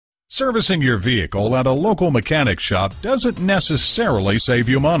Servicing your vehicle at a local mechanic shop doesn't necessarily save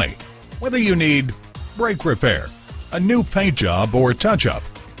you money. Whether you need brake repair, a new paint job or touch-up,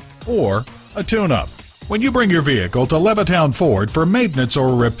 or a tune-up, when you bring your vehicle to Levittown Ford for maintenance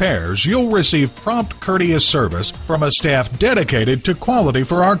or repairs, you'll receive prompt, courteous service from a staff dedicated to quality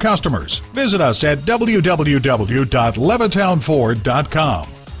for our customers. Visit us at www.levittownford.com.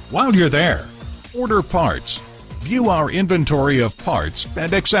 While you're there, order parts. View our inventory of parts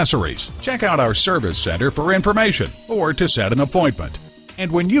and accessories. Check out our service center for information or to set an appointment.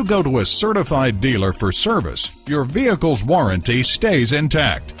 And when you go to a certified dealer for service, your vehicle's warranty stays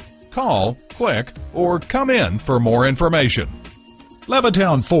intact. Call, click, or come in for more information.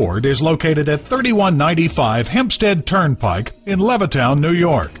 Levittown Ford is located at 3195 Hempstead Turnpike in Levittown, New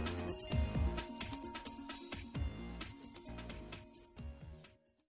York.